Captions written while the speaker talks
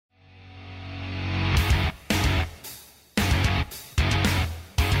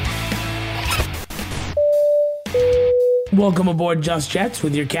Welcome aboard Just Jets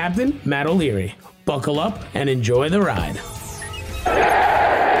with your captain, Matt O'Leary. Buckle up and enjoy the ride.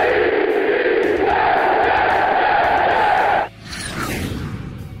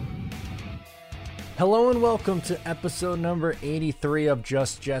 Hello and welcome to episode number 83 of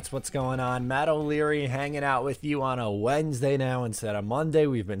Just Jets. What's going on? Matt O'Leary hanging out with you on a Wednesday now instead of Monday.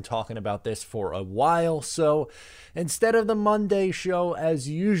 We've been talking about this for a while, so instead of the Monday show as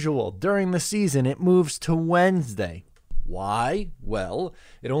usual during the season, it moves to Wednesday. Why? Well,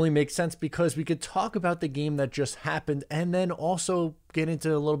 it only makes sense because we could talk about the game that just happened and then also get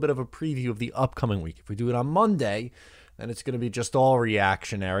into a little bit of a preview of the upcoming week. If we do it on Monday, then it's going to be just all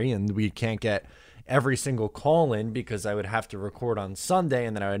reactionary and we can't get every single call in because I would have to record on Sunday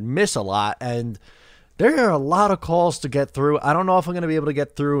and then I would miss a lot. And there are a lot of calls to get through. I don't know if I'm going to be able to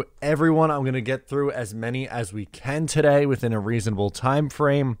get through everyone. I'm going to get through as many as we can today within a reasonable time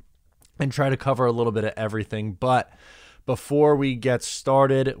frame and try to cover a little bit of everything. But before we get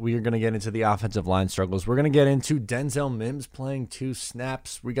started, we are going to get into the offensive line struggles. We're going to get into Denzel Mims playing 2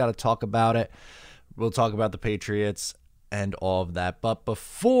 snaps. We got to talk about it. We'll talk about the Patriots and all of that. But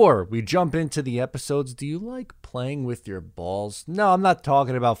before we jump into the episodes, do you like playing with your balls? No, I'm not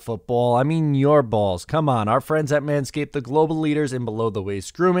talking about football. I mean your balls. Come on. Our friends at Manscaped, the global leaders in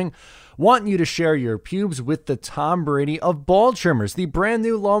below-the-waist grooming, want you to share your pubes with the Tom Brady of ball trimmers, the brand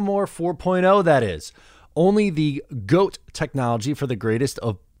new Lawnmower 4.0, that is. Only the GOAT technology for the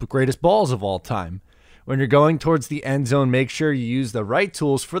greatest balls of all time. When you're going towards the end zone, make sure you use the right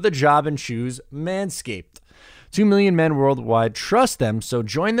tools for the job and choose Manscaped. 2 million men worldwide trust them, so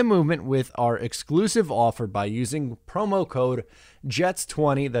join the movement with our exclusive offer by using promo code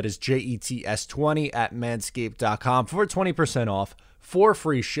JETS20, that is JETS20 at manscaped.com for 20% off, for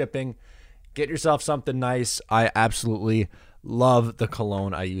free shipping. Get yourself something nice. I absolutely love the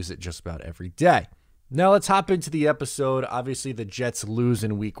cologne. I use it just about every day. Now let's hop into the episode. Obviously, the Jets lose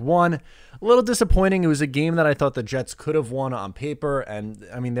in week 1. A little disappointing. It was a game that I thought the Jets could have won on paper. And,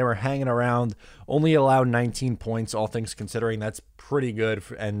 I mean, they were hanging around, only allowed 19 points, all things considering. That's pretty good.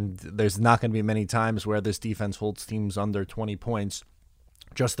 And there's not going to be many times where this defense holds teams under 20 points.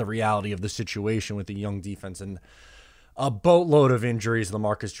 Just the reality of the situation with the young defense and a boatload of injuries.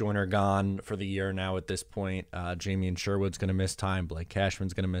 LaMarcus Joyner gone for the year now at this point. Jamie Sherwood's going to miss time. Blake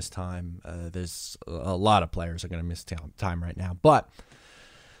Cashman's going to miss time. There's a lot of players are going to miss time right now. But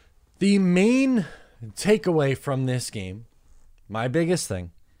the main takeaway from this game, my biggest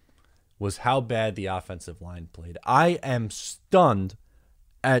thing, was how bad the offensive line played. I am stunned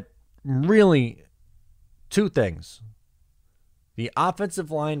at really 2 things. The offensive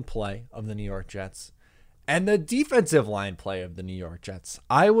line play of the New York Jets and the defensive line play of the New York Jets.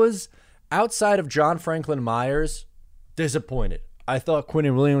 I was, outside of John Franklin Myers, disappointed. I thought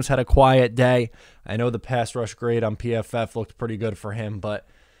Quinnen Williams had a quiet day. I know the pass rush grade on PFF looked pretty good for him, but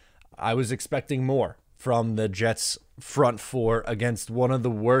I was expecting more from the Jets' front 4 against one of the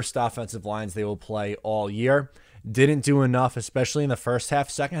worst offensive lines they will play all year. Didn't do enough, especially in the first half.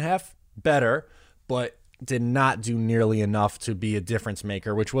 Second half, better, but did not do nearly enough to be a difference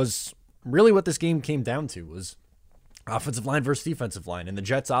maker, which was really what this game came down to, was offensive line versus defensive line. And the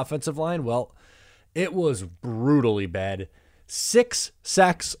Jets' offensive line, well, it was brutally bad. 6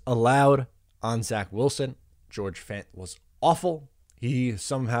 sacks allowed on Zach Wilson. George Fant was awful. He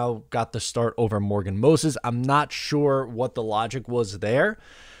somehow got the start over Morgan Moses. I'm not sure what the logic was there.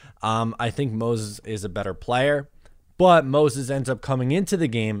 I think Moses is a better player, but Moses ends up coming into the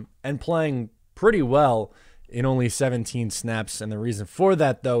game and playing pretty well in only 17 snaps. And the reason for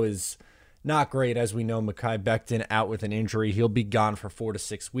that, though, is not great. As we know, Mekhi Becton out with an injury. He'll be gone for 4 to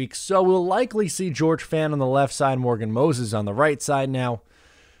 6 weeks. So we'll likely see George Fant on the left side, Morgan Moses on the right side now,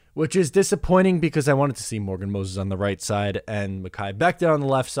 which is disappointing because I wanted to see Morgan Moses on the right side and Mekhi Becton on the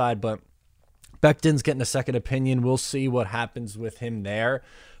left side. But Becton's getting a second opinion. We'll see what happens with him there.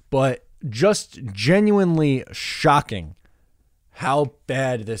 But just genuinely shocking how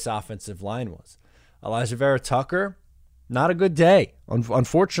bad this offensive line was. Elijah Vera-Tucker, not a good day.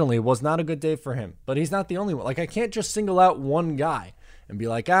 Unfortunately, it was not a good day for him. But he's not the only one. Like, I can't just single out one guy and be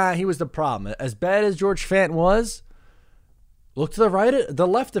like, he was the problem. As bad as George Fant was, look to the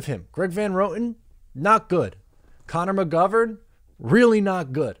left of him. Greg Van Roten, not good. Connor McGovern, really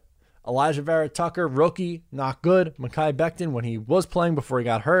not good. Elijah Vera-Tucker, rookie, not good. Mekhi Becton, when he was playing before he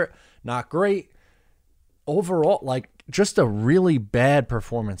got hurt, not great. Overall, just a really bad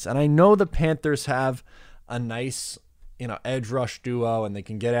performance. And I know the Panthers have a nice, edge rush duo, and they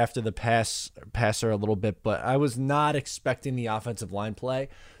can get after the passer a little bit, but I was not expecting the offensive line play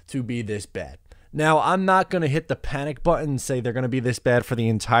to be this bad. Now, I'm not going to hit the panic button and say they're going to be this bad for the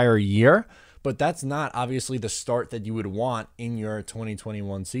entire year, but that's not obviously the start that you would want in your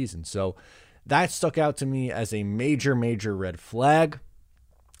 2021 season. So that stuck out to me as a major, major red flag.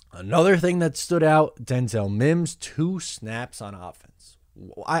 Another thing that stood out, Denzel Mims, 2 snaps on offense.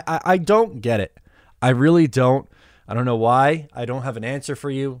 I don't get it. I really don't. I don't know why. I don't have an answer for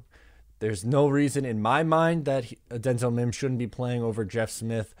you. There's no reason in my mind that Denzel Mims shouldn't be playing over Jeff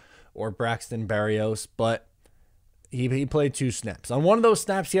Smith or Braxton Berrios, but he played 2 snaps. On one of those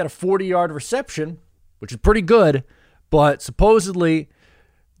snaps, he had a 40-yard reception, which is pretty good, but supposedly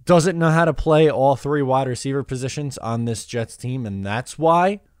doesn't know how to play all 3 wide receiver positions on this Jets team, and that's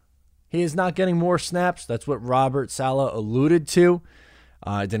why he is not getting more snaps. That's what Robert Saleh alluded to.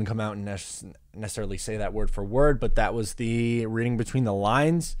 It didn't come out and necessarily say that word for word, but that was the reading between the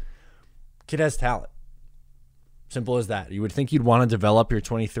lines. Kid has talent. Simple as that. You would think you'd want to develop your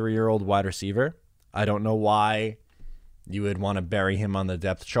 23-year-old wide receiver. I don't know why you would want to bury him on the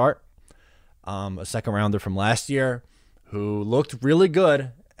depth chart. A second rounder from last year who looked really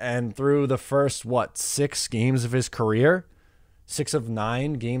good, and through the first, 6 games of his career, 6 of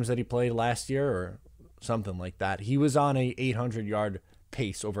 9 games that he played last year or something like that, he was on a 800-yard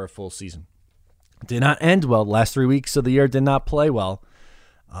pace over a full season. Did not end well. The last 3 weeks of the year did not play well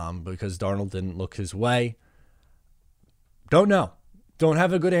because Darnold didn't look his way. Don't know. Don't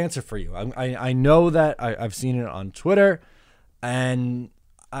have a good answer for you. I know that I've seen it on Twitter, and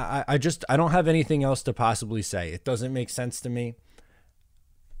I don't have anything else to possibly say. It doesn't make sense to me.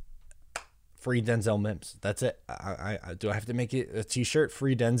 Free Denzel Mims. That's it. Do I have to make it a t-shirt?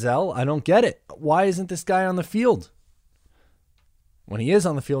 Free Denzel? I don't get it. Why isn't this guy on the field? When he is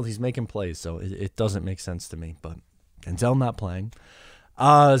on the field, he's making plays, so it doesn't make sense to me. But Denzel not playing.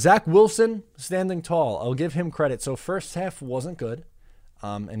 Zach Wilson standing tall. I'll give him credit. So first half wasn't good,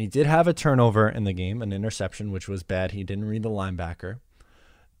 and he did have a turnover in the game, an interception, which was bad. He didn't read the linebacker.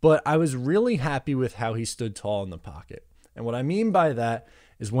 But I was really happy with how he stood tall in the pocket. And what I mean by that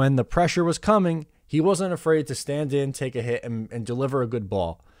is when the pressure was coming, he wasn't afraid to stand in, take a hit, and deliver a good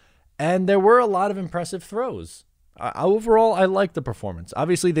ball. And there were a lot of impressive throws. Overall, I liked the performance.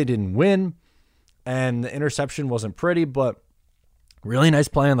 Obviously, they didn't win, and the interception wasn't pretty, but really nice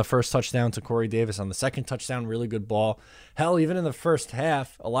play on the first touchdown to Corey Davis. On the second touchdown, really good ball. Hell, even in the first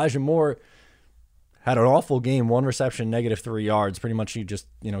half, Elijah Moore had an awful game, 1 reception, -3 yards. Pretty much he just,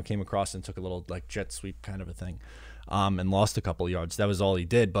 came across and took a little jet sweep kind of a thing, and lost a couple yards. That was all he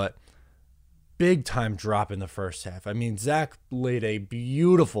did, but big time drop in the first half. I mean, Zach laid a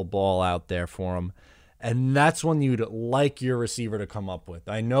beautiful ball out there for him, and that's when you'd like your receiver to come up with.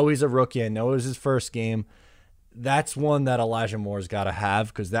 I know he's a rookie. I know it was his first game. That's one that Elijah Moore's got to have,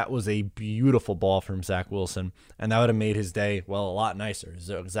 because that was a beautiful ball from Zach Wilson, and that would have made his day, a lot nicer.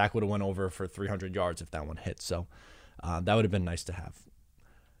 Zach would have went over for 300 yards if that one hit, so that would have been nice to have.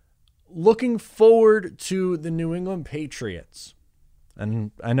 Looking forward to the New England Patriots,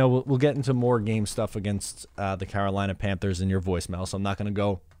 and I know we'll get into more game stuff against the Carolina Panthers in your voicemail, so I'm not going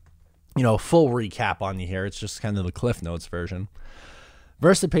to go full recap on you here. It's just kind of the Cliff Notes version.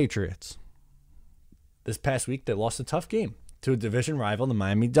 Versus the Patriots. This past week, they lost a tough game to a division rival, the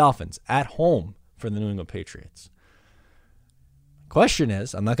Miami Dolphins, at home for the New England Patriots. Question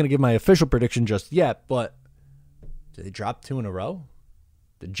is, I'm not going to give my official prediction just yet, but do they drop 2 in a row?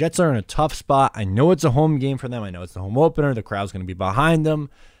 The Jets are in a tough spot. I know it's a home game for them. I know it's the home opener. The crowd's going to be behind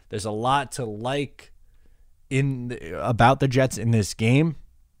them. There's a lot to like about the Jets in this game,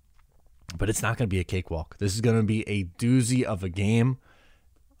 but it's not going to be a cakewalk. This is going to be a doozy of a game.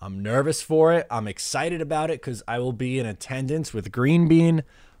 I'm nervous for it. I'm excited about it because I will be in attendance with Green Bean.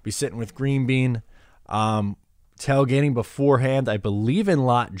 Be sitting with Green Bean, tailgating beforehand. I believe in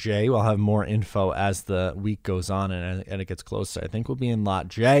Lot J. We'll have more info as the week goes on and it gets closer. I think we'll be in Lot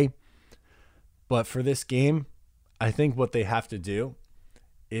J. But for this game, I think what they have to do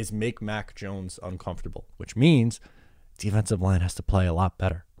is make Mac Jones uncomfortable, which means defensive line has to play a lot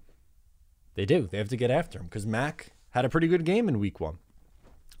better. They do. They have to get after him because Mac had a pretty good game in week 1.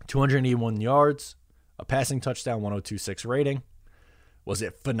 281 yards, a passing touchdown, 102.6 rating. Was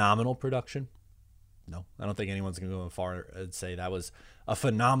it phenomenal production? No, I don't think anyone's going to go far and say that was a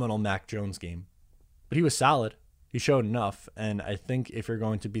phenomenal Mac Jones game. But he was solid. He showed enough. And I think if you're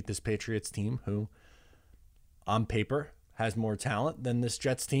going to beat this Patriots team, who on paper has more talent than this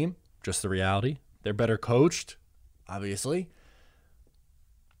Jets team, just the reality, they're better coached, obviously.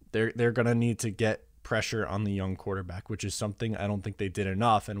 They're going to need to get pressure on the young quarterback, which is something I don't think they did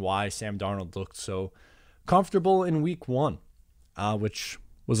enough, and why Sam Darnold looked so comfortable in week 1, which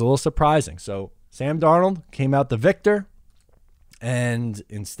was a little surprising. So Sam Darnold came out the victor, and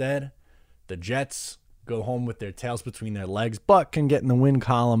instead the Jets go home with their tails between their legs, but can get in the win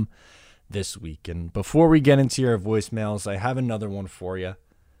column. this week. And before we get into your voicemails, I have another one for you.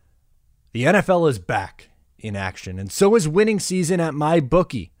 The NFL is back in action, and so is winning season at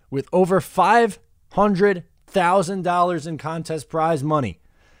MyBookie with over $500,000 in contest prize money.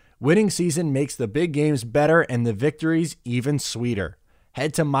 Winning season makes the big games better and the victories even sweeter.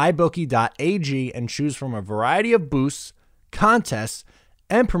 Head to mybookie.ag and choose from a variety of boosts, contests,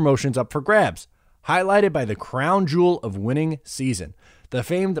 and promotions up for grabs, highlighted by the crown jewel of winning season, the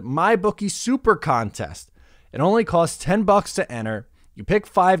famed MyBookie Super Contest. It only costs $10 to enter. You pick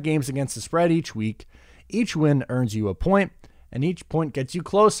 5 games against the spread each week. Each win earns you a point, and each point gets you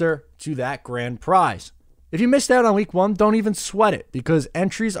closer to that grand prize. If you missed out on week 1, don't even sweat it, because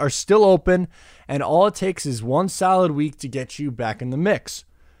entries are still open, and all it takes is one solid week to get you back in the mix.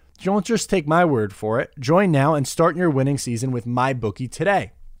 Don't just take my word for it. Join now and start your winning season with MyBookie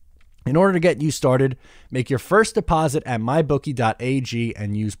today. In order to get you started, make your first deposit at mybookie.ag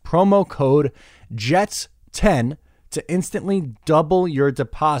and use promo code JETS10 to instantly double your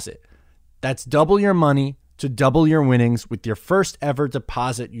deposit. That's double your money to double your winnings with your first ever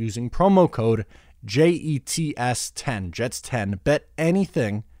deposit using promo code JETS10, JETS10. Bet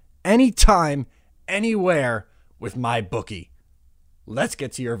anything, anytime, anywhere with MyBookie. Let's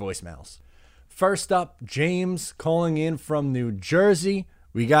get to your voicemails. First up, James calling in from New Jersey.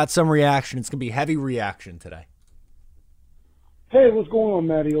 We got some reaction. It's going to be heavy reaction today. Hey, what's going on,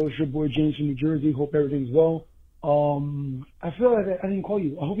 Mario? It's your boy James from New Jersey. Hope everything's well. I feel like I didn't call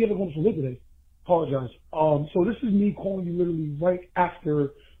you. I hope you had a wonderful day today. Apologize. So this is me calling you literally right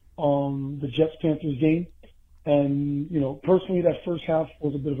after the Jets-Panthers game. And, you know, personally, that first half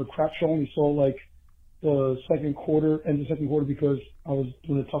was a bit of a crap show. We saw, like, the second quarter because I was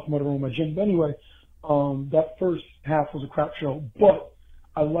doing a tough mudder on my gym. But anyway, that first half was a crap show. But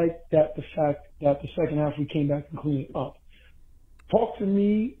I like that the fact that the second half we came back and cleaned it up. Talk to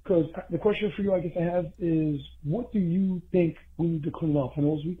me, because the question for you I guess I have is, what do you think we need to clean up? I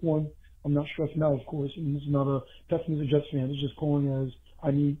know it's week 1. I'm not stressing out, of course, and this is not a pessimist Jets fan. It's just calling as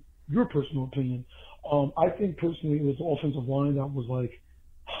I need your personal opinion. I think personally it was the offensive line that was like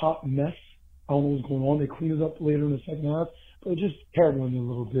hot mess. I don't know what's going on. They cleaned it up later in the second half, but it just paranoid me a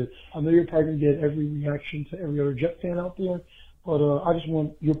little bit. I know you're probably going to get every reaction to every other Jet fan out there, but I just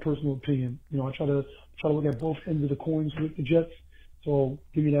want your personal opinion. You know, I try to look at both ends of the coins with the Jets, so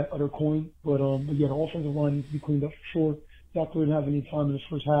give me that other coin. But yeah, the offensive line needs to be cleaned up for sure. Zach didn't have any time in the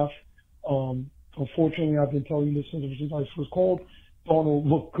first half. Unfortunately, I've been telling you this since I first called. Darnold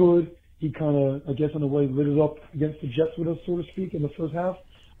looked good. He kind of, I guess in a way, lit it up against the Jets with us, so to speak, in the first half.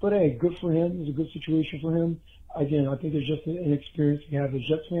 But hey, good for him. It was a good situation for him. Again, I think it's just an inexperience we have as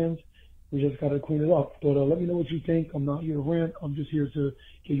Jets fans. We just got to clean it up. But let me know what you think. I'm not here to rant. I'm just here to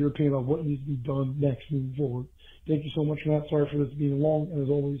get your opinion about what needs to be done next moving forward. Thank you so much, Matt. Sorry for this being long. And as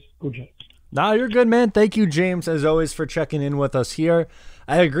always, go Jets. No, you're good, man. Thank you, James, as always, for checking in with us here.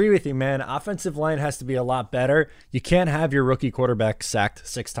 I agree with you, man. Offensive line has to be a lot better. You can't have your rookie quarterback sacked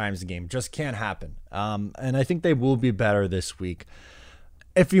 6 times a game. Just can't happen. And I think they will be better this week.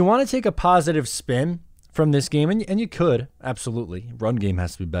 If you want to take a positive spin from this game, and you could, absolutely. Run game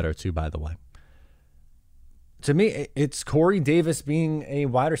has to be better too, by the way. To me, it's Corey Davis being a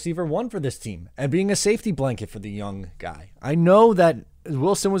wide receiver 1 for this team and being a safety blanket for the young guy. I know that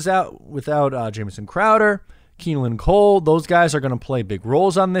Wilson was out without Jamison Crowder, Keelan Cole. Those guys are going to play big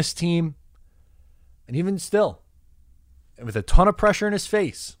roles on this team. And even still, with a ton of pressure in his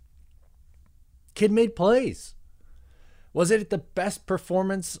face, kid made plays. Was it the best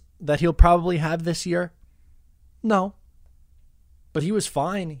performance that he'll probably have this year? No. But he was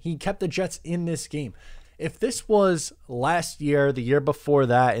fine. He kept the Jets in this game. If this was last year, the year before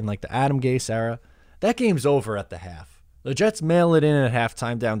that, in like the Adam Gase era, that game's over at the half. The Jets mail it in at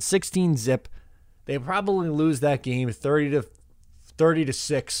halftime, down 16-zip. They probably lose that game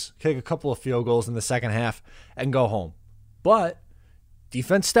 30-6, kick a couple of field goals in the second half, and go home. But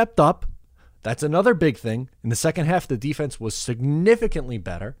defense stepped up. That's another big thing. In the second half, the defense was significantly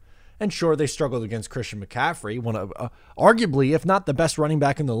better. And sure, they struggled against Christian McCaffrey, one of arguably, if not the best running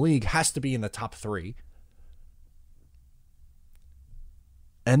back in the league, has to be in the top 3.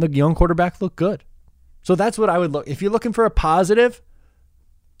 And the young quarterback looked good. So that's what I would look. If you're looking for a positive,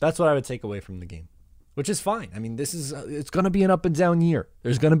 that's what I would take away from the game, which is fine. I mean, it's going to be an up and down year.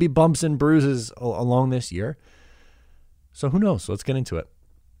 There's going to be bumps and bruises along this year. So who knows? Let's get into it.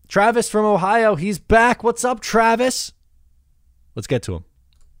 Travis from Ohio, he's back. What's up, Travis? Let's get to him.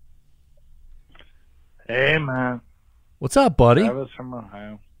 Hey, man. What's up, buddy? Travis from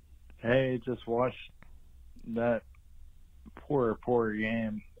Ohio. Hey, just watched that poor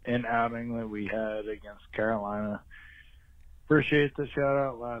game and outing that we had against Carolina. Appreciate the shout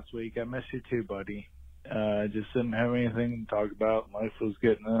out last week. I miss you too, buddy. Just didn't have anything to talk about. Life was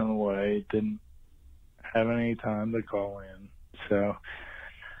getting in the way. Didn't have any time to call in. So,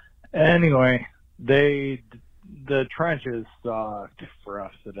 anyway, the trenches sucked for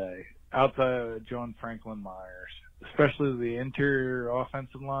us today. Outside of John Franklin Myers, especially the interior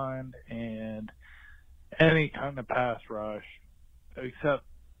offensive line and any kind of pass rush, except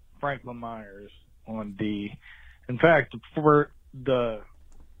Franklin Myers on D. In fact, for the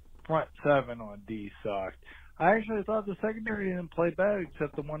front seven on D sucked. I actually thought the secondary didn't play bad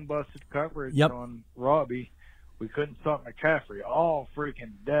except the one busted coverage on Robbie. We couldn't stop McCaffrey all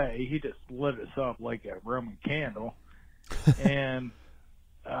freaking day. He just lit us up like a Roman candle. And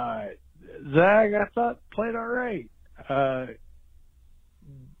Zach, I thought, played all right. I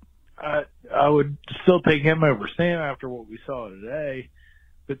would still take him over Sam after what we saw today.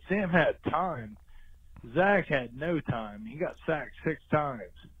 But Sam had time. Zach had no time. He got sacked 6 times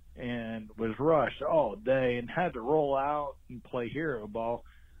and was rushed all day and had to roll out and play hero ball,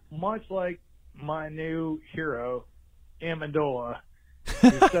 much like my new hero, Amendola, who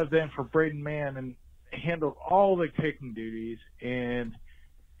stepped in for Braden Mann and handled all the kicking duties, and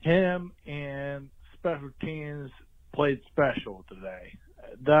him and special teams played special today.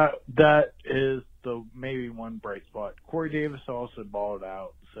 That is the maybe one bright spot. Corey Davis also balled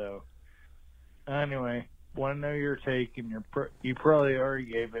out. So anyway, want to know your take, and you probably already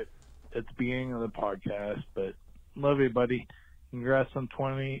gave it at the beginning of the podcast, but love you, buddy. Congrats on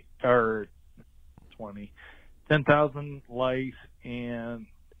 10,000 likes, and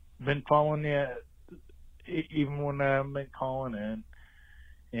been following you even when I haven't been calling in.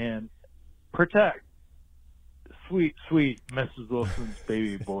 And protect sweet Mrs. Wilson's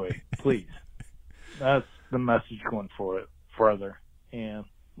baby boy, please. That's the message going for it further. And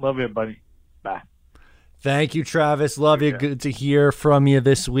love you, buddy. Bye. Thank you, Travis. Love you. Good to hear from you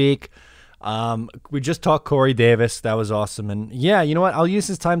this week. We just talked Corey Davis. That was awesome. And yeah, you know what? I'll use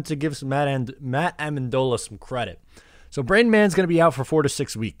this time to give Matt Amendola some credit. So Braden Mann's going to be out for 4 to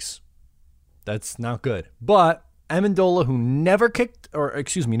 6 weeks. That's not good. But Amendola, who never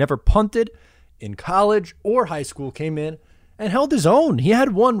punted in college or high school, came in and held his own. He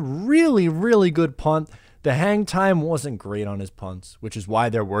had one really, really good punt. The hang time wasn't great on his punts, which is why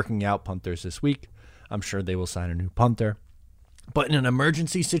they're working out punters this week. I'm sure they will sign a new punter. But in an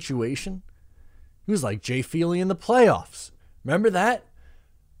emergency situation, he was like Jay Feely in the playoffs. Remember that?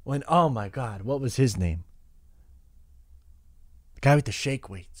 When, oh my God, what was his name? The guy with the shake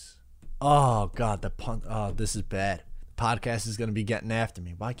weights. Oh God, the punt. Oh, this is bad. The podcast is going to be getting after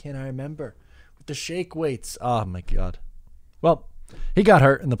me. Why can't I remember? With the shake weights. Oh my God. Well, he got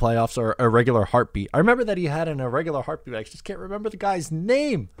hurt in the playoffs, or a regular heartbeat. I remember that he had an irregular heartbeat. I just can't remember the guy's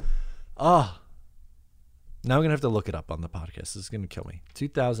name. Oh. Now I'm going to have to look it up on the podcast. This is going to kill me.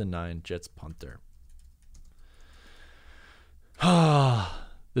 2009 Jets punter.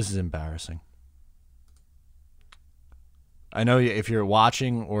 This is embarrassing. I know if you're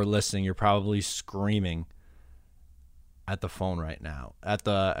watching or listening, you're probably screaming at the phone right now.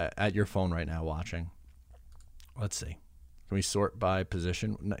 At your phone right now watching. Let's see. Can we sort by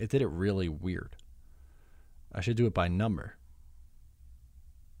position? No, it did it really weird. I should do it by number.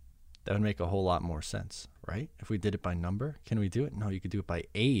 That would make a whole lot more sense, right? If we did it by number, can we do it? No, you could do it by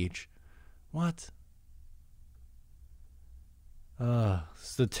age. What?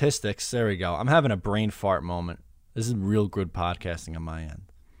 Statistics. There we go. I'm having a brain fart moment. This is real good podcasting on my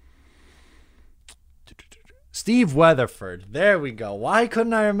end. Steve Weatherford. There we go. Why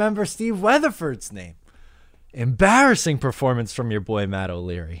couldn't I remember Steve Weatherford's name? Embarrassing performance from your boy Matt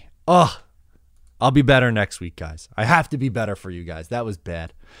O'Leary. Oh, I'll be better next week, guys. I have to be better for you guys. That was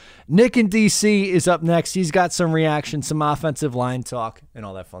bad. Nick in DC is up next. He's got some reaction, some offensive line talk, and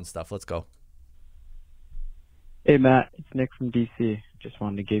all that fun stuff. Let's go. Hey, Matt. It's Nick from DC. Just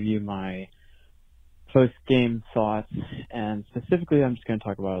wanted to give you my post-game thoughts, and specifically I'm just going to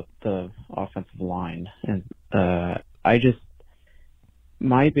talk about the offensive line. And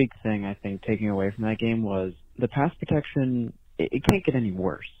my big thing, I think, taking away from that game was the pass protection. It can't get any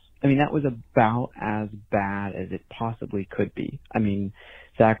worse. I mean, that was about as bad as it possibly could be. I mean,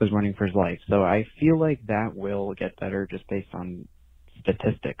 Zach was running for his life. So I feel like that will get better just based on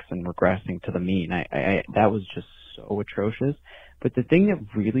statistics and regressing to the mean. That was just so atrocious. But the thing that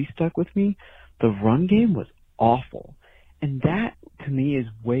really stuck with me, the run game was awful. And that, to me, is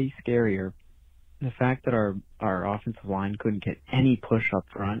way scarier. The fact that our offensive line couldn't get any push up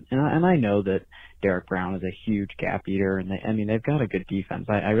front. And I know that Derek Brown is a huge gap eater, and they've got a good defense.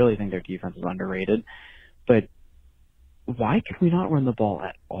 I really think their defense is underrated. But why could we not run the ball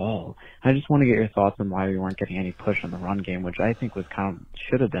at all? I just want to get your thoughts on why we weren't getting any push on the run game, which I think was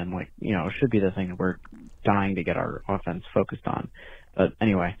should have been should be the thing that we're dying to get our offense focused on. But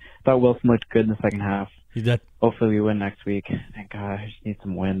anyway, I thought Wilson looked good in the second half. He did. Hopefully we win next week. Thank God, I just need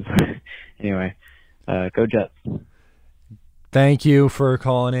some wins. Anyway, go Jets. Thank you for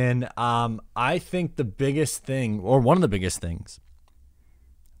calling in. I think the biggest thing, or one of the biggest things,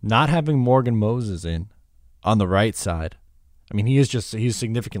 not having Morgan Moses in on the right side. I mean, he's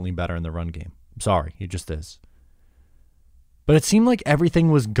significantly better in the run game. I'm sorry, he just is. But it seemed like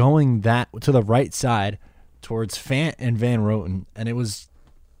everything was going to the right side towards Fant and Van Roten, and it was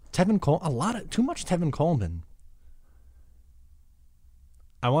too much Tevin Coleman.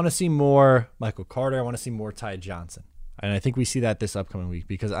 I want to see more Michael Carter. I want to see more Ty Johnson. And I think we see that this upcoming week,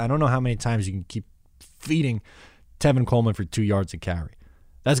 because I don't know how many times you can keep feeding Tevin Coleman for 2 yards a carry.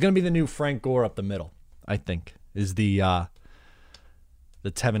 That's going to be the new Frank Gore up the middle, I think, is the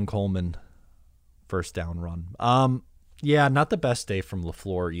Tevin Coleman first down run. Yeah, not the best day from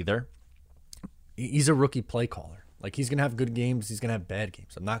LaFleur either. He's a rookie play caller. Like, he's going to have good games. He's going to have bad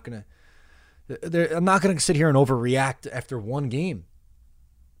games. I'm not going to sit here and overreact after one game.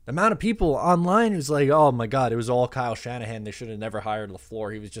 The amount of people online who's like, oh, my God, it was all Kyle Shanahan. They should have never hired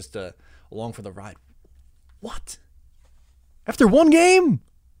LaFleur. He was just along for the ride. What? After one game?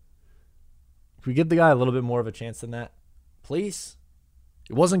 Can we give the guy a little bit more of a chance than that? Please?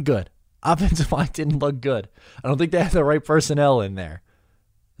 It wasn't good. Offensive line didn't look good. I don't think they had the right personnel in there.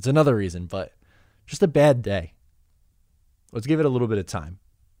 It's another reason, but just a bad day. Let's give it a little bit of time.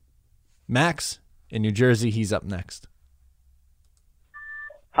 Max in New Jersey, he's up next.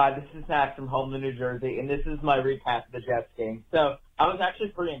 Hi, this is Max from Homeland, New Jersey, and this is my recap of the Jets game. So I was actually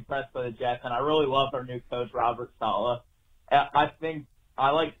pretty impressed by the Jets, and I really love our new coach, Robert Saleh. I think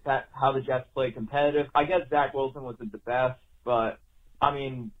I like how the Jets play competitive. I guess Zach Wilson wasn't the best, but, I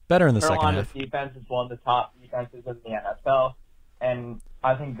mean, better in the Carolina's second half. defense is one of the top defenses in the NFL, and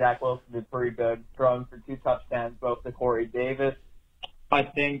I think Zach Wilson did pretty good, throwing for 2 touchdowns, both to Corey Davis. I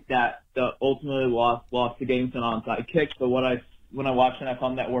think that the ultimately lost the games on onside kicks, but when I watched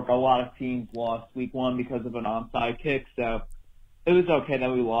NFL Network, a lot of teams lost week 1 because of an onside kick, so it was okay that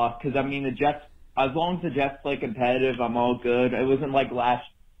we lost, because, I mean, the Jets, as long as the Jets play competitive, I'm all good. It wasn't like last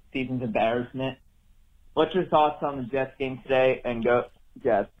season's embarrassment. What's your thoughts on the Jets game today? And go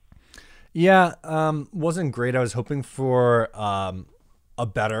Jets. Yeah, wasn't great. I was hoping for a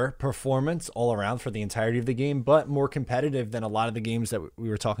better performance all around for the entirety of the game, but more competitive than a lot of the games that we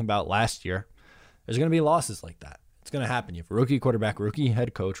were talking about last year. There's going to be losses like that. It's going to happen. You have a rookie quarterback, rookie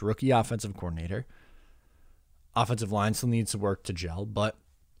head coach, rookie offensive coordinator. Offensive line still needs to work to gel, but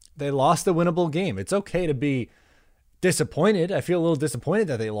they lost a winnable game. It's okay to be disappointed. I feel a little disappointed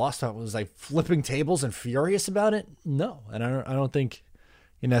that they lost. I was like flipping tables and furious about it. No, and I don't think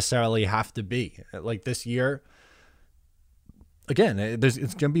you necessarily have to be. Like this year, again, it's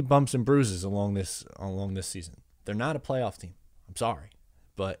going to be bumps and bruises along this season. They're not a playoff team. I'm sorry,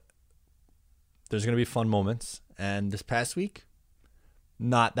 but there's going to be fun moments. And this past week,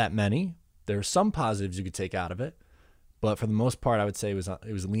 not that many. There's some positives you could take out of it. But for the most part, I would say it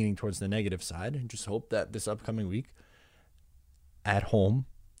was leaning towards the negative side. And just hope that this upcoming week, at home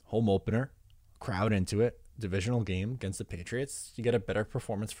opener, crowd into it, divisional game against the Patriots, you get a better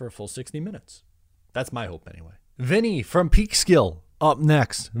performance for a full 60 minutes. That's my hope anyway. Vinny from Peekskill up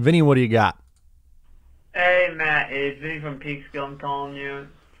next. Vinny, what do you got? Hey, Matt. It's Vinny from Peekskill. I'm calling you.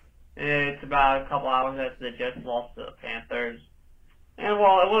 It's about a couple hours after the Jets lost to the Panthers. And,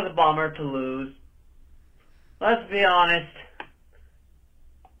 well, it was a bummer to lose. Let's be honest.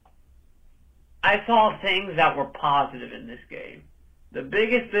 I saw things that were positive in this game. The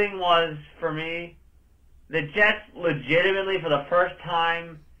biggest thing was, for me, the Jets legitimately, for the first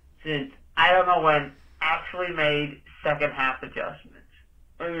time since I don't know when, actually made second half adjustments.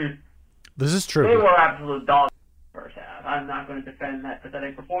 I mean, this is true. They were absolute dogs in the first half. I'm not going to defend that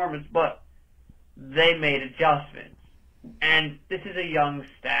pathetic performance, but they made adjustments. And this is a young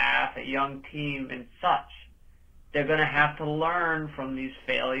staff, a young team, and such. They're going to have to learn from these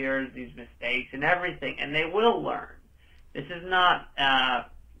failures, these mistakes, and everything, and they will learn. This is not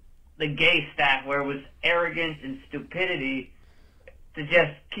the Gay staff where it was arrogance and stupidity to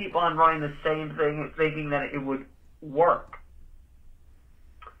just keep on running the same thing thinking that it would work.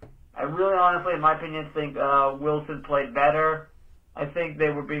 I really honestly, in my opinion, think Wilson played better. I think they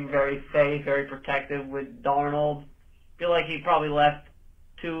were being very safe, very protective with Darnold. I feel like he probably left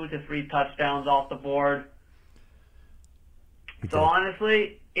 2 to 3 touchdowns off the board. So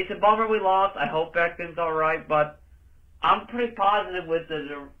honestly, it's a bummer we lost. I hope Beckton's all right, but I'm pretty positive with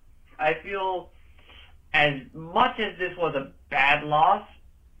it. I feel as much as this was a bad loss,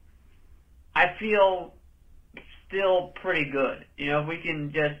 I feel still pretty good. If we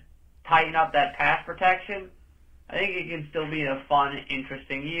can just tighten up that pass protection, I think it can still be a fun,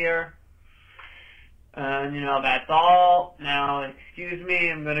 interesting year. And, that's all. Now, excuse me,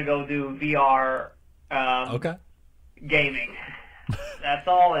 I'm going to go do VR gaming. That's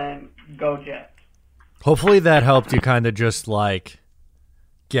all, and go Jets. Hopefully that helped you kind of just,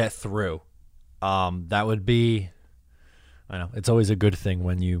 get through. That would be, I know, it's always a good thing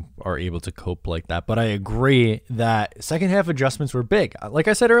when you are able to cope like that. But I agree that second half adjustments were big. Like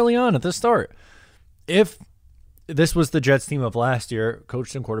I said early on at the start, if this was the Jets team of last year,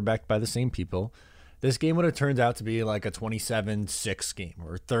 coached and quarterbacked by the same people, this game would have turned out to be like a 27-6 game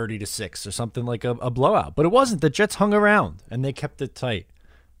or 30-6 or something like a blowout. But it wasn't. The Jets hung around, and they kept it tight.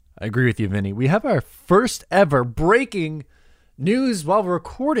 I agree with you, Vinny. We have our first ever breaking news while we're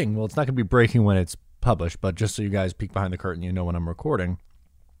recording. Well, it's not going to be breaking when it's published, but just so you guys peek behind the curtain, you know when I'm recording.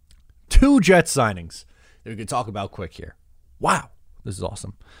 2 Jets signings that we could talk about quick here. Wow, this is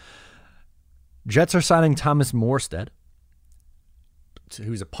awesome. Jets are signing Thomas Morstead,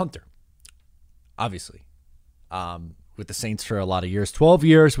 who's a punter. Obviously, with the Saints for a lot of years. 12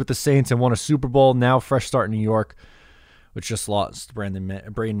 years with the Saints and won a Super Bowl. Now fresh start in New York, which just lost Braden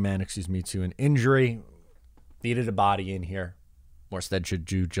Mann to an injury. Needed a body in here. Morstead should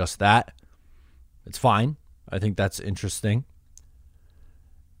do just that. It's fine. I think that's interesting.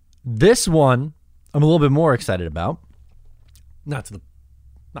 This one, I'm a little bit more excited about. Not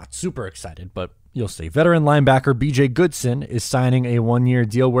super excited, but you'll see. Veteran linebacker B.J. Goodson is signing a 1-year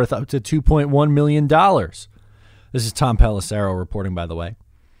deal worth up to $2.1 million. This is Tom Pelissero reporting, by the way.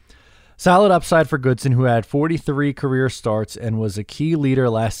 Solid upside for Goodson, who had 43 career starts and was a key leader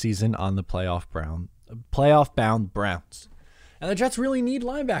last season on the playoff-bound Browns. And the Jets really need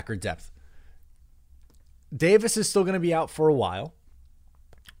linebacker depth. Davis is still going to be out for a while.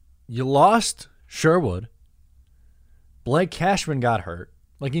 You lost Sherwood. Blake Cashman got hurt.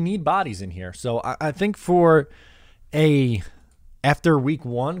 You need bodies in here. So I think for after week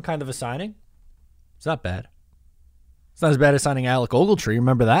 1 kind of a signing, it's not bad. It's not as bad as signing Alec Ogletree.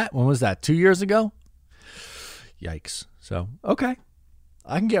 Remember that? When was that? 2 years ago? Yikes. So, okay.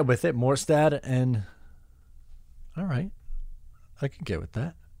 I can get with it. Morstead and... All right. I can get with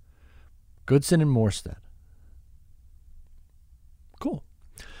that. Goodson and Morstead. Cool.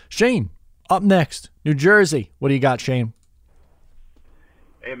 Shane, up next. New Jersey. What do you got, Shane?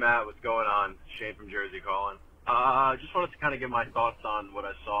 Hey, Matt, what's going on? Shane from Jersey calling. Just wanted to kind of give my thoughts on what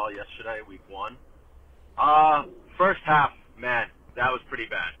I saw yesterday, week 1. First half, man, that was pretty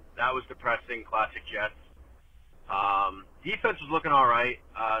bad. That was depressing, classic Jets. Defense was looking all right.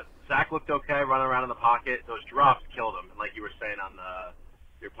 Zach looked okay, running around in the pocket. Those drops killed him, and like you were saying on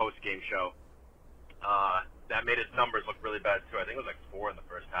your post-game show, that made his numbers look really bad, too. I think it was 4 in the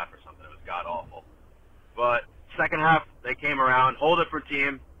first half or something. It was god-awful. But second half, they came around, hold it for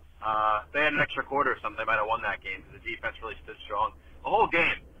team. They had an extra quarter or something. They might have won that game because the defense really stood strong. The whole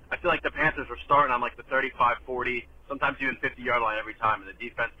game, I feel like the Panthers were starting on the 35, 40, sometimes even 50-yard line every time, and the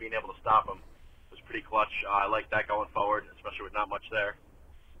defense being able to stop them was pretty clutch. I like that going forward, especially with not much there.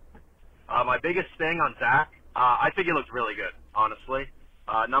 My biggest thing on Zach, I think he looked really good, honestly.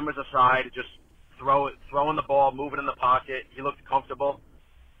 Numbers aside, just throwing the ball, moving in the pocket, he looked comfortable.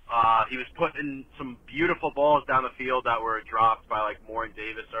 He was putting some beautiful balls down the field that were dropped by Moore and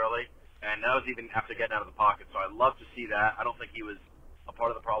Davis early, and that was even after getting out of the pocket. So I love to see that. I don't think he was a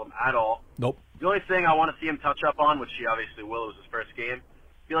part of the problem at all. Nope. The only thing I want to see him touch up on, which he obviously will, it was his first game.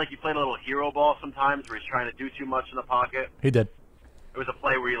 I feel like he played a little hero ball sometimes where he's trying to do too much in the pocket. He did. There was a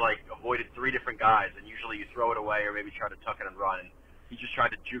play where he avoided 3 different guys, and usually you throw it away or maybe try to tuck it and run. And he just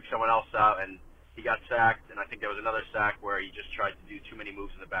tried to juke someone else out, and he got sacked. And I think there was another sack where he just tried to do too many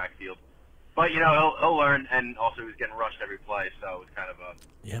moves in the backfield. But he'll learn, and also he was getting rushed every play, so it was kind of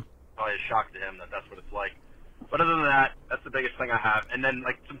probably a shock to him that that's what it's like. But other than that, that's the biggest thing I have. And then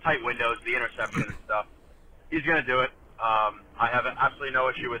some tight windows, the interception and stuff. He's gonna do it. I have absolutely no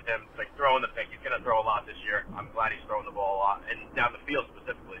issue with him throwing the pick. He's going to throw a lot this year. I'm glad he's throwing the ball a lot, and down the field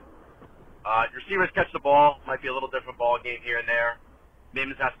specifically. Receivers catch the ball. Might be a little different ball game here and there.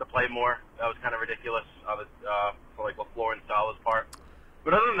 Mims has to play more. That was kind of ridiculous for LaFleur and Salah's part.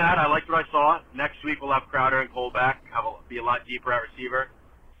 But other than that, I liked what I saw. Next week we'll have Crowder and Cole back. Be a lot deeper at receiver.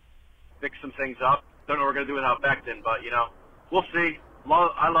 Fix some things up. Don't know what we're going to do without Becton, but, we'll see.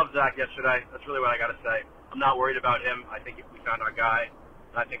 I loved Zach yesterday. That's really what I got to say. I'm not worried about him. I think if we found our guy,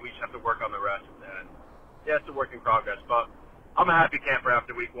 I think we just have to work on the rest. And yeah, it's a work in progress, but I'm a happy camper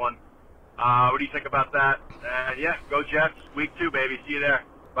after week 1. What do you think about that? And yeah, go Jets. Week 2, baby. See you there.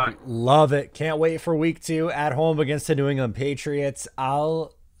 Bye. Love it. Can't wait for week 2 at home against the New England Patriots.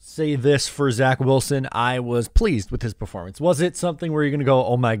 I'll say this for Zach Wilson. I was pleased with his performance. Was it something where you're going to go,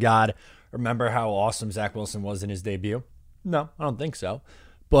 oh my God, remember how awesome Zach Wilson was in his debut? No, I don't think so.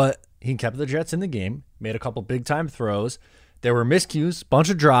 But he kept the Jets in the game, made a couple big-time throws. There were miscues, bunch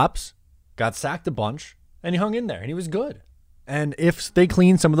of drops, got sacked a bunch, and he hung in there, and he was good. And if they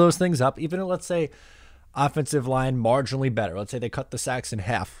clean some of those things up, even let's say offensive line marginally better, let's say they cut the sacks in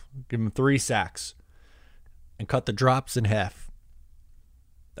half, give him 3 sacks, and cut the drops in half,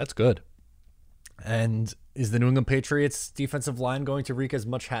 that's good. And is the New England Patriots defensive line going to wreak as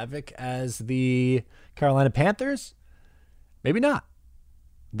much havoc as the Carolina Panthers? Maybe not.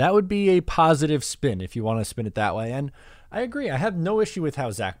 That would be a positive spin if you want to spin it that way. And I agree. I have no issue with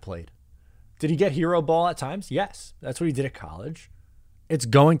how Zach played. Did he get hero ball at times? Yes. That's what he did at college. It's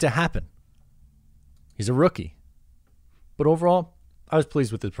going to happen. He's a rookie. But overall, I was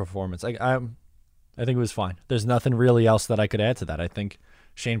pleased with his performance. I think it was fine. There's nothing really else that I could add to that. I think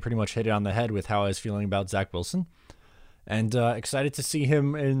Shane pretty much hit it on the head with how I was feeling about Zach Wilson. And excited to see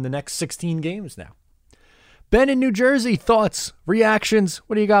him in the next 16 games now. Ben in New Jersey, thoughts, reactions.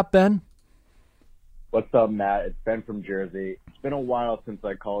 What do you got, Ben? What's up, Matt? It's Ben from Jersey. It's been a while since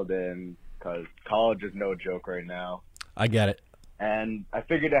I called in because college is no joke right now. I get it. And I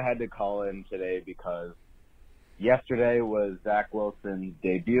figured I had to call in today because yesterday was Zach Wilson's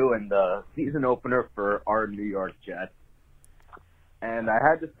debut and the season opener for our New York Jets. And I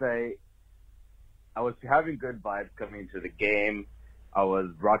had to say, I was having good vibes coming into the game. I was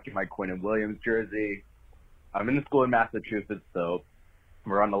rocking my Quinnen Williams jersey. I'm in the school in Massachusetts, so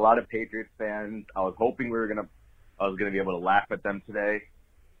we're around a lot of Patriots fans. I was hoping I was gonna be able to laugh at them today.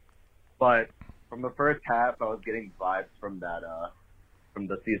 But from the first half, I was getting vibes from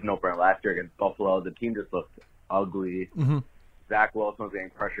the season opener last year against Buffalo. The team just looked ugly. Mm-hmm. Zach Wilson was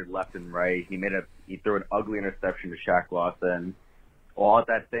getting pressured left and right. He threw an ugly interception to Shaq Lawson. While at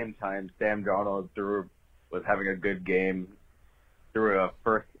that same time, Sam Darnold was having a good game. Threw a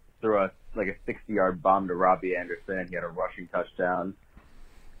 60-yard bomb to Robbie Anderson. He had a rushing touchdown.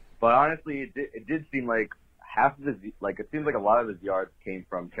 But honestly, it did seem like it seems like a lot of his yards came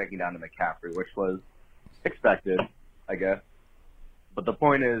from checking down to McCaffrey, which was expected, I guess. But the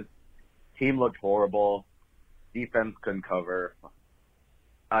point is, team looked horrible. Defense couldn't cover.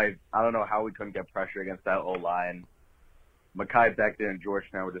 I don't know how we couldn't get pressure against that O-line. Mekhi Becton and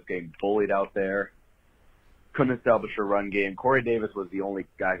Georgetown were just getting bullied out there. Couldn't establish a run game. Corey Davis was the only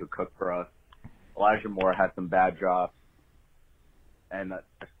guy who cooked for us. Elijah Moore had some bad drops. And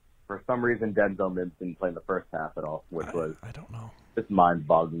for some reason, Denzel Mims didn't play in the first half at all, which was I don't know. Just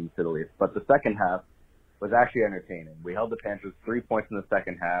mind-boggling to the least. But the second half was actually entertaining. We held the Panthers 3 points in the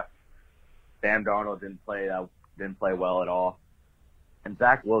second half. Sam Darnold didn't play well at all. And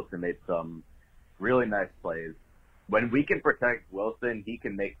Zach Wilson made some really nice plays. When we can protect Wilson, he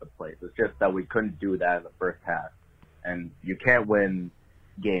can make the plays. It's just that we couldn't do that in the first half. And you can't win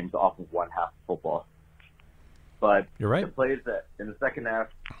games off of one half of football. But you're right. The plays that in the second half,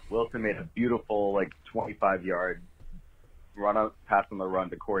 Wilson made a beautiful 25-yard pass on the run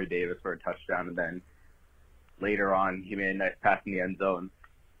to Corey Davis for a touchdown, and then later on he made a nice pass in the end zone.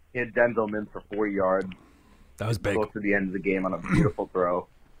 He had Denzel Mims for 4 yards. That was big. Close to the end of the game on a beautiful throw.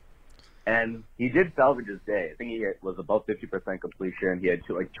 And he did salvage his day. I think he was about 50% completion. He had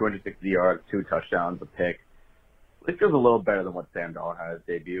 260 yards, 2 touchdowns, a pick. Which was a little better than what Sam Darnold had his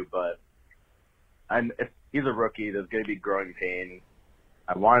debut, but he's a rookie. There's going to be growing pains.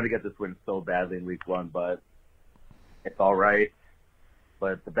 I wanted to get this win so badly in week 1, but it's all right.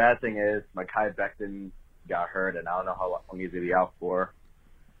 But the bad thing is Mekhi Becton got hurt, and I don't know how long he's going to be out for.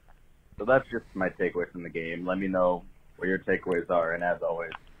 So that's just my takeaway from the game. Let me know what your takeaways are, and as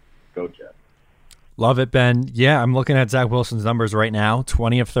always, go Jets. Love it, Ben. Yeah, I'm looking at Zach Wilson's numbers right now,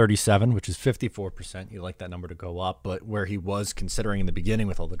 20 of 37, which is 54%. You like that number to go up, but where he was considering in the beginning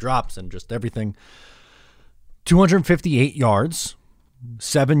with all the drops and just everything, 258 yards,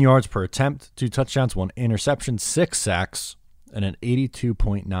 7 yards per attempt, 2 touchdowns, 1 interception, 6 sacks, and an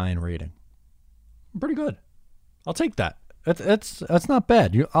 82.9 rating. Pretty good. I'll take that. That's not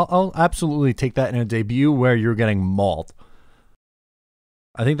bad. I'll absolutely take that in a debut where you're getting mauled.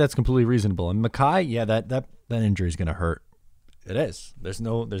 I think that's completely reasonable. And Mekhi, yeah, that injury is going to hurt. It is. There's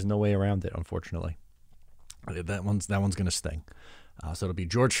no way around it, unfortunately. That one's going to sting. So it'll be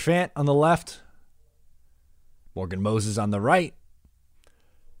George Fant on the left, Morgan Moses on the right,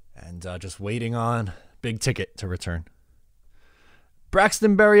 and just waiting on Big Ticket to return.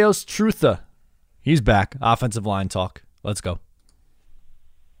 Braxton Berrios Trutha. He's back. Offensive line talk. Let's go.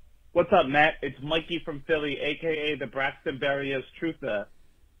 What's up, Matt? It's Mikey from Philly, a.k.a. the Braxton Berrios Trutha.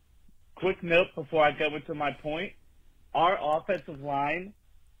 quick note before I go into my point. Our offensive line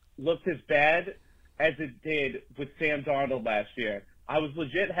looked as bad as it did with Sam Darnold last year. I was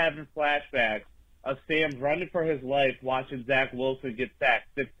legit having flashbacks of Sam running for his life watching Zach Wilson get sacked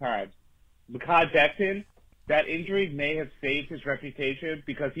 6 times. Mekhi Becton, that injury may have saved his reputation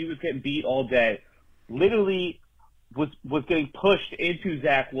because he was getting beat all day. Literally was getting pushed into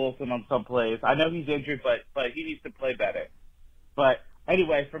Zach Wilson on some plays. I know he's injured, but he needs to play better. But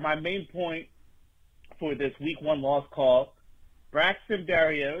anyway, for my main point for this Week 1 loss call, Braxton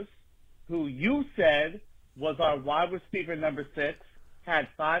Berrios, who you said was our wide receiver number 6, had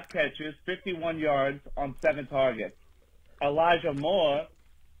 5 catches, 51 yards on 7 targets. Elijah Moore,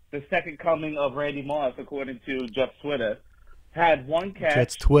 the second coming of Randy Moss, according to Jeff's Twitter, had 1 catch,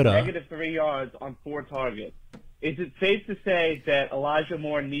 Jeff's Twitter. -3 yards on 4 targets. Is it safe to say that Elijah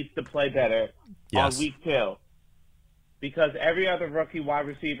Moore needs to play better Yes. on Week 2? Because every other rookie wide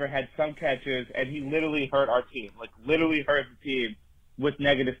receiver had some catches, and he literally hurt our team. Like, literally hurt the team with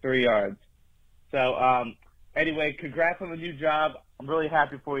 -3 yards. So, anyway, congrats on the new job. I'm really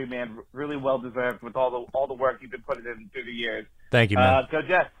happy for you, man. Really well deserved with all the work you've been putting in through the years. Thank you, man. Go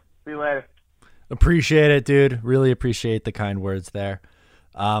Jets. See you later. Appreciate it, dude. Really appreciate the kind words there.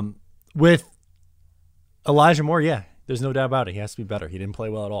 With Elijah Moore, yeah, there's no doubt about it. He has to be better. He didn't play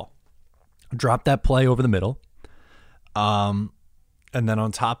well at all. Dropped that play over the middle. And then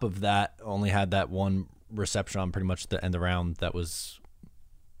on top of that, only had that 1 reception on pretty much the end of the round that was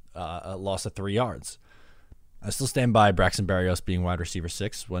a loss of 3 yards. I still stand by Braxton Berrios being wide receiver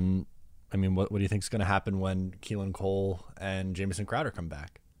 6 when, I mean, what do you think is going to happen when Keelan Cole and Jamison Crowder come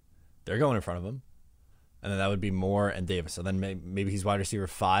back? They're going in front of him. And then that would be Moore and Davis. So then maybe he's wide receiver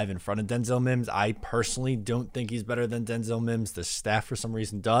 5 in front of Denzel Mims. I personally don't think he's better than Denzel Mims. The staff, for some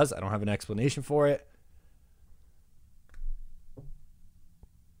reason, does. I don't have an explanation for it.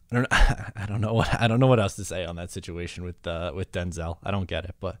 I don't know what else to say on that situation with Denzel. I don't get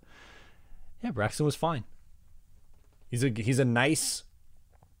it, but yeah, Braxton was fine. He's a nice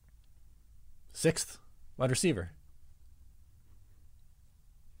 6th wide receiver.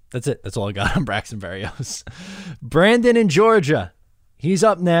 That's it. That's all I got on Braxton Berrios. Brandon in Georgia. He's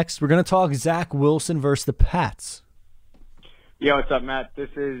up next. We're going to talk Zach Wilson versus the Pats. Yo, what's up, Matt? This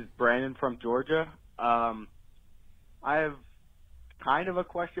is Brandon from Georgia. I have kind of a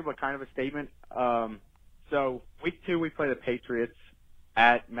question, but kind of a statement. So Week 2, we play the Patriots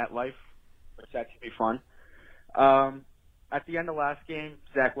at MetLife, which that should be fun. At the end of last game,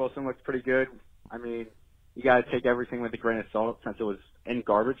 Zach Wilson looked pretty good. I mean, you got to take everything with a grain of salt since it was in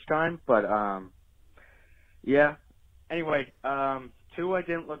garbage time. But, yeah. Anyway, Tua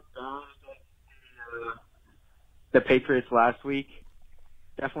didn't look bad. The Patriots last week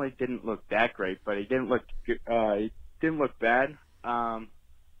definitely didn't look that great, but he didn't look bad. How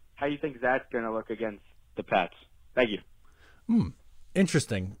do you think that's going to look against the Pats? Thank you.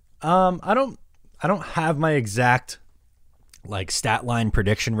 Interesting. I don't have my exact stat line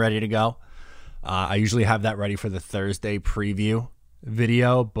prediction ready to go. I usually have that ready for the Thursday preview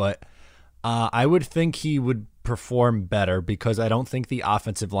video, but I would think he would perform better because I don't think the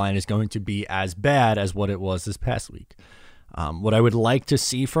offensive line is going to be as bad as what it was this past week. What I would like to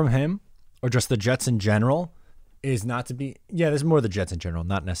see from him, or just the Jets in general, is not to be, there's more the Jets in general,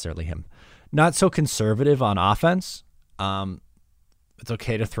 not necessarily him. Not so conservative on offense. It's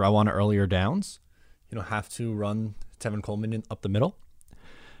okay to throw on earlier downs. You don't have to run Tevin Coleman up the middle.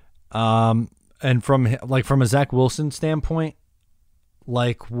 And from a Zach Wilson standpoint,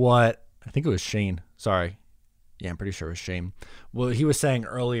 what I think it was Shane. Sorry. Yeah, I'm pretty sure it was Shane. Well, he was saying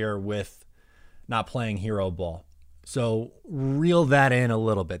earlier with not playing hero ball. So reel that in a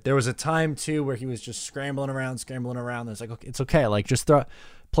little bit. There was a time too where he was just scrambling around. It's like, okay, it's okay. Just throw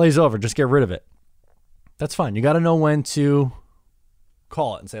plays over. Just get rid of it. That's fine. You got to know when to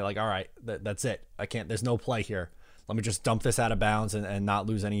call it and say all right, that's it. There's no play here. Let me just dump this out of bounds and not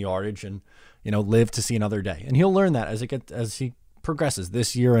lose any yardage and, live to see another day. And he'll learn that as he progresses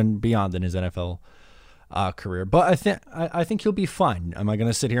this year and beyond in his NFL career. But I think he'll be fine. Am I going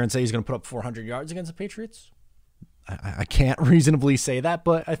to sit here and say he's going to put up 400 yards against the Patriots? I can't reasonably say that,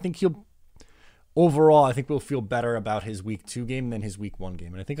 but I think we'll feel better about his Week 2 game than his Week 1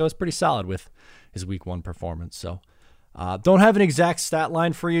 game. And I think I was pretty solid with his Week 1 performance. So don't have an exact stat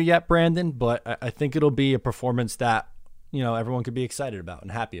line for you yet, Brandon, but I think it'll be a performance that, everyone could be excited about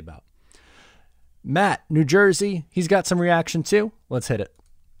and happy about. Matt, New Jersey, he's got some reaction too. Let's hit it.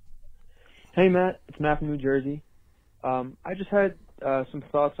 Hey, Matt. It's Matt from New Jersey. I just had some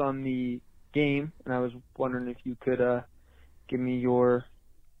thoughts on the game, and I was wondering if you could give me your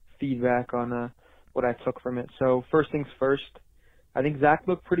feedback on what I took from it. So first things first, I think Zach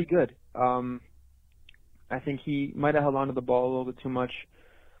looked pretty good. I think he might have held onto the ball a little bit too much.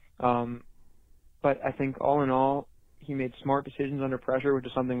 But I think all in all, he made smart decisions under pressure, which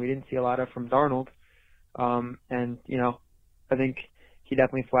is something we didn't see a lot of from Darnold. And, I think he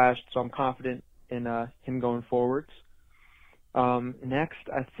definitely flashed, so I'm confident in him going forwards. Next,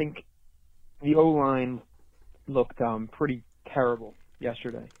 I think the O-line looked pretty terrible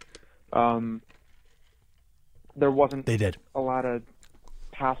yesterday. There wasn't a lot of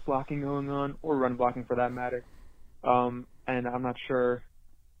pass blocking going on, or run blocking for that matter. And I'm not sure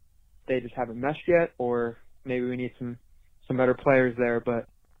they just haven't meshed yet, or maybe we need some better players there. But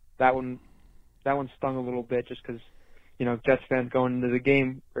that one stung a little bit, just because Jets fans going into the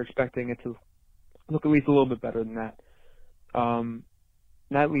game are expecting it to look at least a little bit better than that. And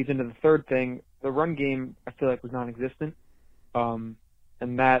that leads into the third thing. The run game, I feel like, was non-existent. And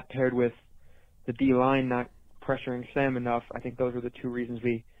that paired with the D-line not pressuring Sam enough, I think those were the two reasons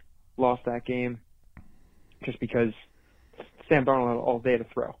we lost that game, just because Sam Darnold had all day to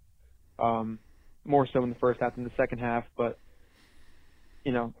throw. More so in the first half than the second half, but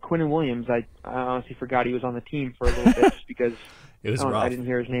Quinnen Williams, I honestly forgot he was on the team for a little bit, just because it was rough. I didn't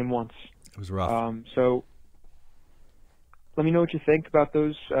hear his name once. It was rough. So let me know what you think about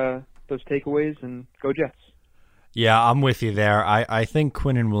those takeaways, and go Jets. Yeah, I'm with you there. I think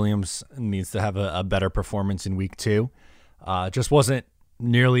Quinnen Williams needs to have a better performance in week 2. Just wasn't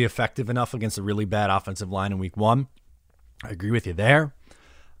nearly effective enough against a really bad offensive line in week 1. I agree with you there.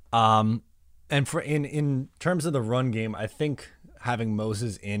 And for in terms of the run game, I think having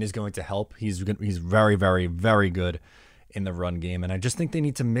Moses in is going to help. He's very, very, very good in the run game, and I just think they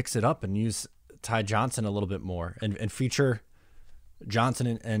need to mix it up and use Ty Johnson a little bit more, and feature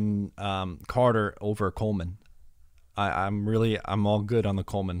Johnson and Carter over Coleman. I'm all good on the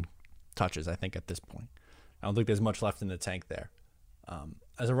Coleman touches, I think, at this point. I don't think there's much left in the tank there.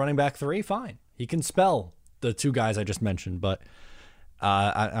 As a running back 3, fine. He can spell the two guys I just mentioned, but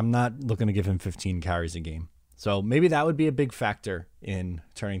I'm not looking to give him 15 carries a game. So maybe that would be a big factor in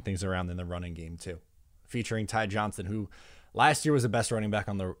turning things around in the running game too. Featuring Ty Johnson, who last year was the best running back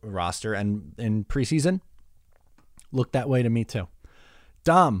on the roster, and in preseason looked that way to me too.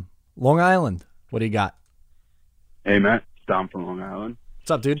 Dom, Long Island, what do you got? Hey, Matt. It's Dom from Long Island.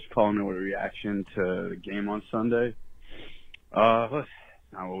 What's up, dude? Just calling in with a reaction to the game on Sunday. Not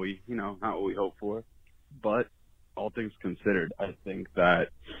what we hoped for, but all things considered, I think that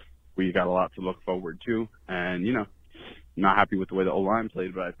we got a lot to look forward to, and not happy with the way the O-line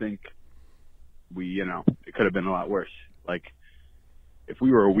played, but I think it could have been a lot worse. Like, if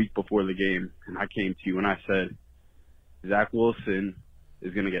we were a week before the game and I came to you and I said Zach Wilson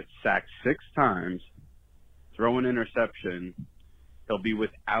is going to get sacked 6 times, throw an interception, he'll be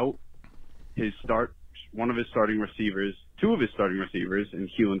without one of his starting receivers, 2 of his starting receivers, in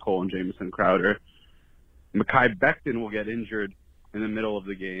Keelan Cole and Jamison Crowder. Mekhi Becton will get injured in the middle of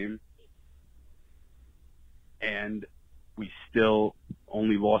the game, and we still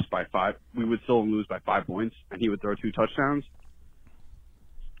only lost by 5. We would still lose by 5 points, and he would throw 2 touchdowns.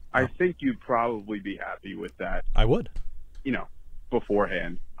 I think you'd probably be happy with that. I would.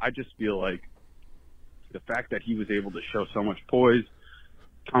 Beforehand. I just feel like the fact that he was able to show so much poise,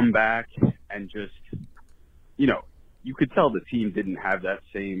 come back, and just, you could tell the team didn't have that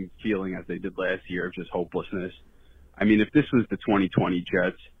same feeling as they did last year of just hopelessness. I mean, if this was the 2020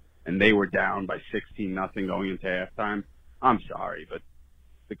 Jets and they were down by 16-0 going into halftime, I'm sorry, but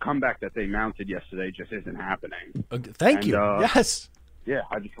the comeback that they mounted yesterday just isn't happening. Thank you. Yes. Yeah,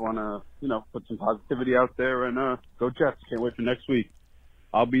 I just want to, put some positivity out there and go Jets. Can't wait for next week.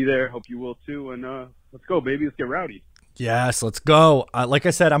 I'll be there. Hope you will too. And let's go, baby. Let's get rowdy. Yes, let's go. Like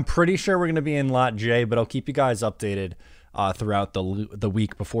I said, I'm pretty sure we're going to be in Lot J, but I'll keep you guys updated throughout the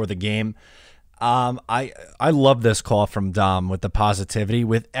week before the game. I love this call from Dom with the positivity.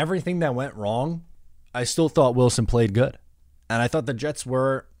 With everything that went wrong, I still thought Wilson played good. And I thought the Jets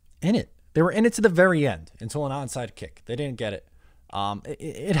were in it. They were in it to the very end until an onside kick. They didn't get it.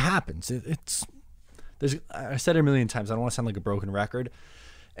 It happens. I said it a million times. I don't want to sound like a broken record.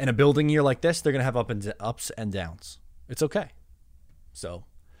 In a building year like this, they're going to have ups and downs. It's okay. So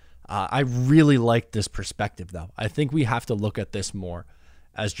I really like this perspective, though. I think we have to look at this more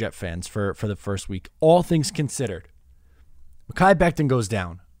as Jet fans for the first week. All things considered, Mekhi Becton goes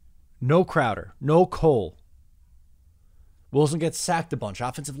down. No Crowder. No Cole. Wilson gets sacked a bunch.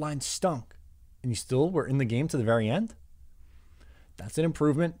 Offensive line stunk. And you still were in the game to the very end? That's an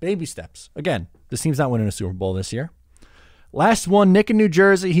improvement. Baby steps. Again, this team's not winning a Super Bowl this year. Last one, Nick in New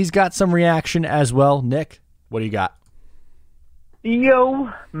Jersey. He's got some reaction as well. Nick, what do you got? Yo,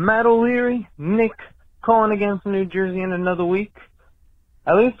 Matt O'Leary, Nick calling again from New Jersey in another week.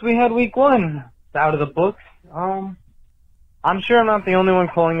 at least we had week 1 out of the books. I'm sure I'm not the only one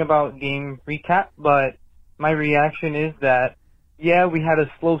calling about game recap, but my reaction is that, yeah, we had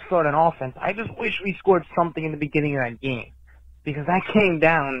a slow start on offense. I just wish we scored something in the beginning of that game, because that came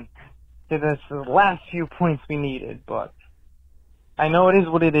down to the last few points we needed. But I know it is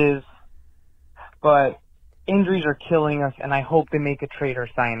what it is, but injuries are killing us, and I hope they make a trade or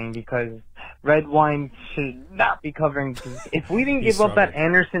signing, because Red Wine should not be covering. If we didn't give up that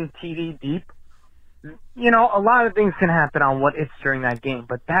Anderson TD deep, you know, a lot of things can happen on what ifs during that game,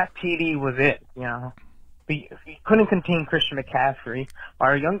 but that TD was it, you know. We couldn't contain Christian McCaffrey.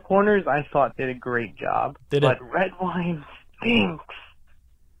 Our young corners, I thought, did a great job. But Red Wine stinks.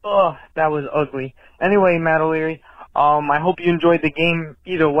 Oh, that was ugly. Anyway, Matt O'Leary, I hope you enjoyed the game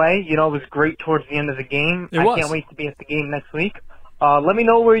either way. You know, it was great towards the end of the game. I can't wait to be at the game next week. Let me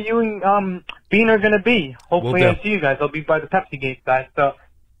know where you and Bean are going to be. Hopefully I see you guys. I'll be by the Pepsi Gate side. So,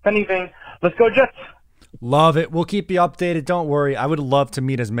 if anything, let's go Jets. Love it. We'll keep you updated. Don't worry. I would love to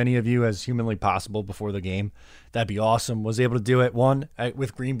meet as many of you as humanly possible before the game. That'd be awesome. Was able to do it,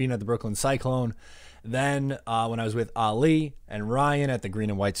 with Green Bean at the Brooklyn Cyclone. Then when I was with Ali and Ryan at the Green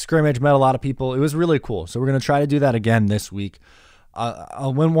and White scrimmage, met a lot of people. It was really cool. So we're going to try to do that again this week.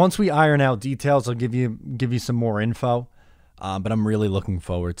 Once we iron out details, I'll give you some more info. But I'm really looking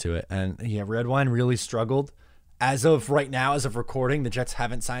forward to it. And yeah, Red Wine really struggled. As of right now, as of recording, the Jets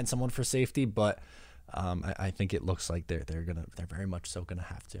haven't signed someone for safety, but I think it looks like they're very much so gonna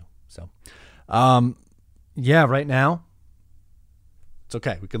have to. So, yeah, right now it's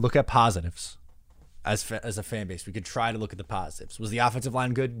okay. We could look at positives as a fan base. We could try to look at the positives. Was the offensive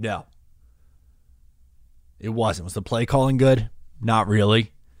line good? No, it wasn't. Was the play calling good? Not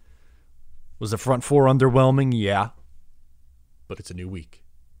really. Was the front four underwhelming? Yeah, but it's a new week.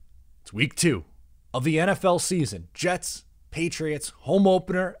 It's week 2 of the NFL season. Jets, Patriots, home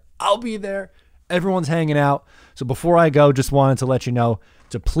opener. I'll be there. Everyone's hanging out. So before I go, just wanted to let you know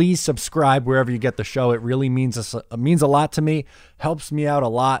to please subscribe wherever you get the show. It really means a lot to me. Helps me out a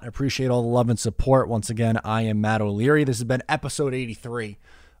lot. I appreciate all the love and support. Once again, I am Matt O'Leary. This has been episode 83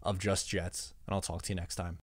 of Just Jets, and I'll talk to you next time.